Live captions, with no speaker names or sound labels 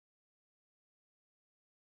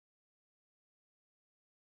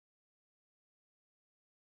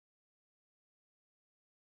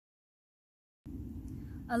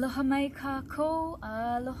Aloha mai ka ko,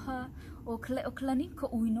 aloha o Kalei-okalani ko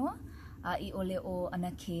uinoa, I ole o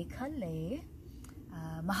ana ke Kalei.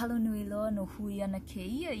 Mahalo nui loa no hui ana ke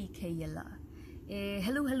ia I ke iala. E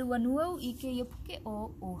helu anuau I ke iapuke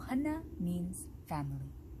o Ohana Means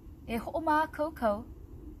Family. E ho'oma ko.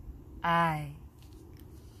 Ai.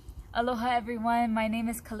 Aloha everyone, my name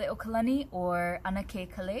is Kalei-okalani or Ana ke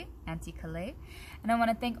Kalei, Auntie Kalei, and I want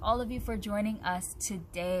to thank all of you for joining us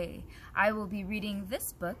today. I will be reading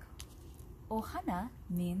this book, Ohana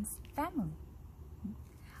Means Family.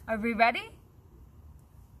 Are we ready?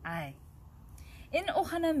 Aye. In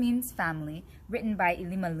Ohana Means Family, written by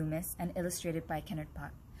Ilima Loomis and illustrated by Kenard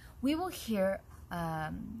Pak, we will hear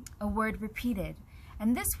a word repeated,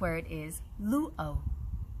 and this word is luau.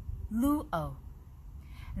 Luau.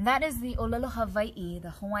 And that is the Olelo Hawaii, the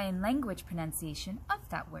Hawaiian language pronunciation of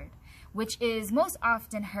that word, which is most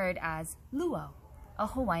often heard as luau, a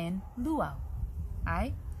Hawaiian luau.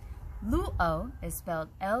 Aye? Luau is spelled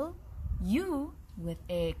L-U with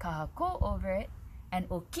a kahako over it, and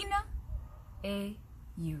okina,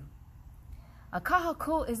 A-U. A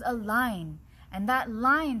kahako is a line, and that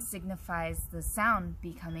line signifies the sound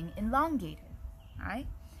becoming elongated. Aye?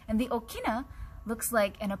 And the okina looks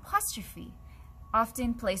like an apostrophe,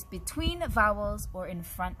 often placed between vowels or in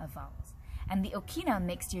front of vowels. And the okina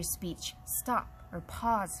makes your speech stop or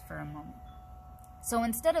pause for a moment. So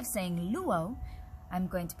instead of saying luau, I'm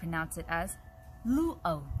going to pronounce it as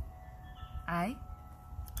luau. Aye?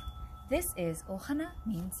 This is Ohana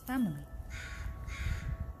Means Family.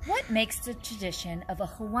 What makes the tradition of a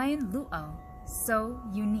Hawaiian luau so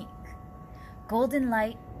unique? Golden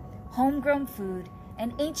light, homegrown food,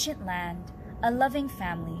 an ancient land, a loving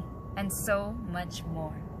family, and so much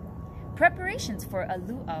more. Preparations for a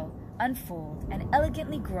luau unfold and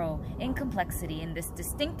elegantly grow in complexity in this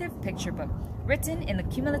distinctive picture book, written in the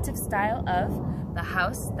cumulative style of The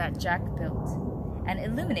House That Jack Built, and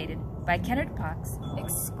illuminated by Kenard Pak's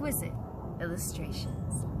exquisite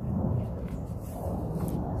illustrations.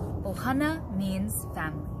 Ohana Means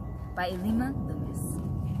Family by Ilima Loomis.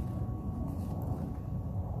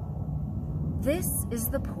 This is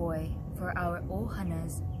the poi for our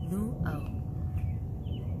Ohana's luau.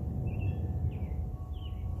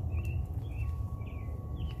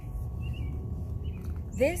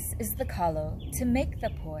 This is the kalo to make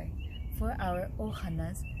the poi for our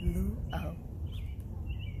Ohana's luau.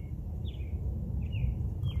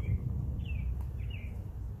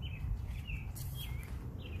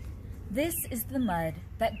 This is the mud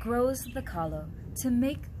that grows the kalo to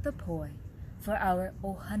make the poi for our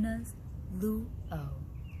Ohana's luau.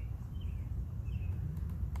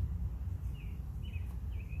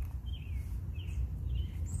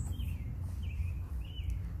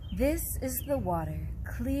 This is the water,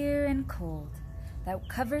 clear and cold, that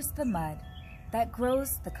covers the mud that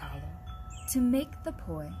grows the kalo to make the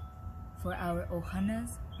poi for our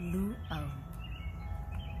Ohana's luau.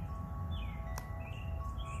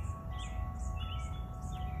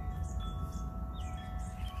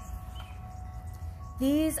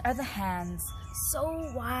 These are the hands,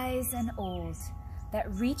 so wise and old,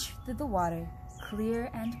 that reach through the water, clear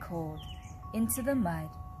and cold, into the mud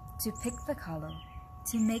to pick the kalo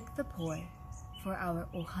to make the poi for our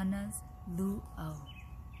Ohana's luau.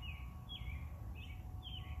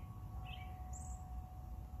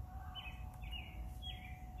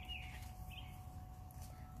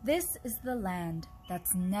 This is the land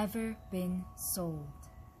that's never been sold,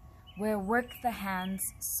 where work the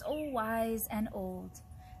hands so wise and old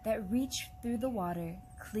that reach through the water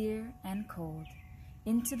clear and cold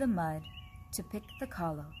into the mud to pick the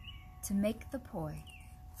kalo to make the poi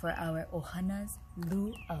for our Ohana's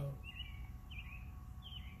luau.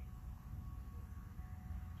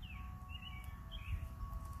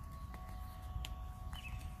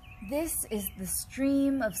 This is the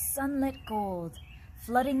stream of sunlit gold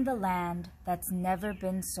flooding the land that's never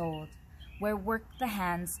been sold, where work the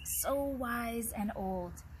hands so wise and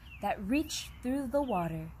old that reach through the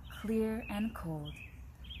water clear and cold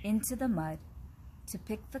into the mud to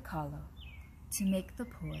pick the kalo to make the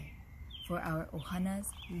poi for our Ohana's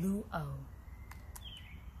luau.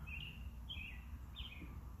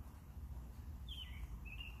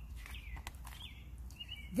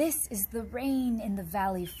 This is the rain in the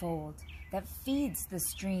valley fold that feeds the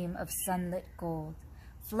stream of sunlit gold,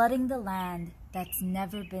 flooding the land that's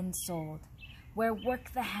never been sold, where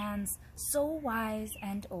work the hands so wise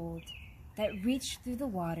and old that reach through the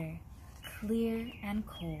water, clear and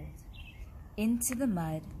cold, into the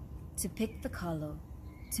mud to pick the kalo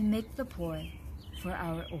to make the poi for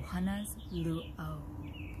our Ohana's luau.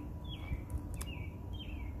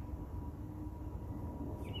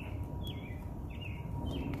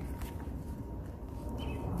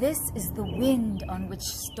 This is the wind on which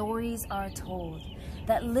stories are told,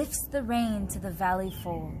 that lifts the rain to the valley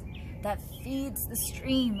fold, that feeds the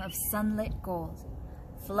stream of sunlit gold,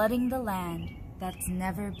 flooding the land that's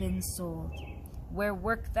never been sold, where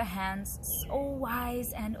work the hands so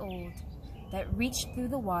wise and old, that reach through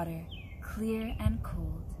the water, clear and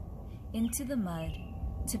cold, into the mud,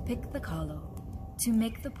 to pick the kalo, to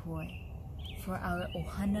make the poi, for our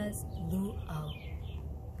Ohana's luau.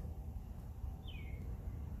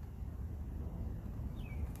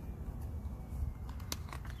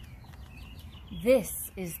 This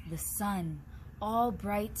is the sun, all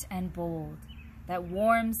bright and bold, that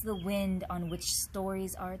warms the wind on which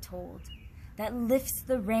stories are told, that lifts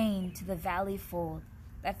the rain to the valley fold,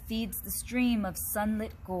 that feeds the stream of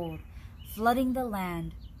sunlit gold, flooding the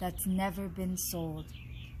land that's never been sold,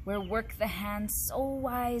 where work the hands so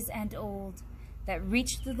wise and old, that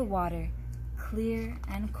reach through the water, clear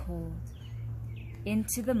and cold,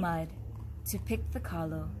 into the mud, to pick the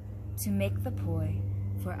kalo, to make the poi,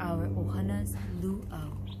 for our Ohana's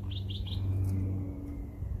luau.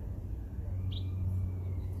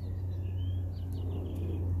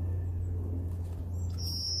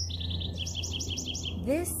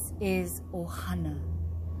 This is Ohana,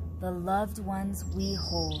 the loved ones we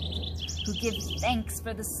hold, who give thanks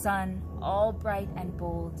for the sun, all bright and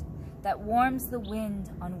bold, that warms the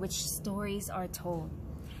wind on which stories are told,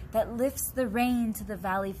 that lifts the rain to the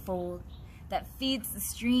valley fold, that feeds the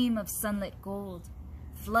stream of sunlit gold,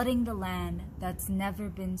 flooding the land that's never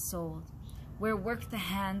been sold, where work the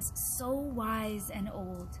hands so wise and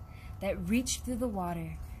old, that reach through the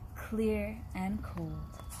water, clear and cold,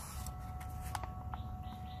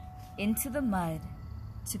 into the mud,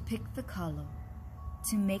 to pick the kalo,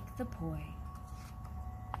 to make the poi,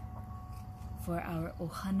 for our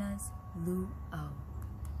Ohana's luau.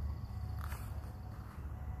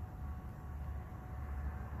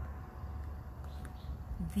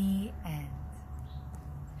 The end.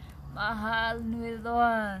 Mahalo nui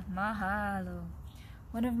loa, mahalo.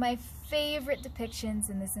 One of my favorite depictions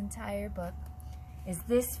in this entire book is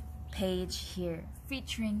this page here,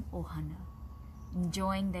 featuring Ohana,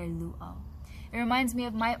 enjoying their luau. It reminds me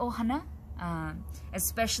of my Ohana,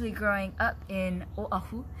 especially growing up in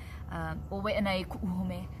Oahu. Owe'anai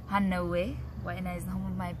ku'uhome hanaue. Wai'anai is the home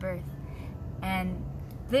of my birth. And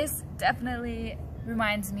this definitely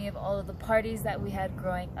reminds me of all of the parties that we had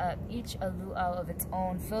growing up, each a luau of its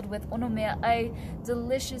own, filled with onomea'ai,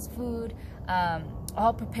 delicious food,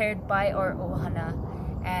 all prepared by our ohana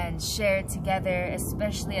and shared together,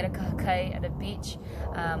 especially at a kahakai at a beach.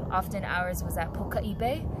 Often ours was at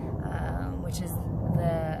Poka'ibe, which is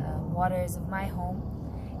the waters of my home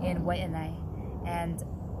in Wai'anai, and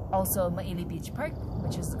also Ma'ili Beach Park,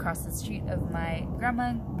 which is across the street of my grandma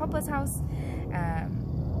and papa's house.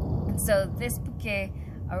 And so this puke,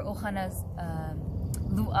 our Ohana's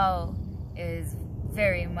luau, is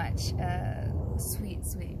very much a sweet,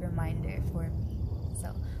 sweet reminder for me.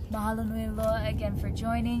 So mahalo nui loa again for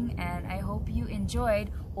joining, and I hope you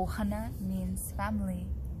enjoyed Ohana Means Family.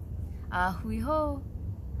 Ahui ho!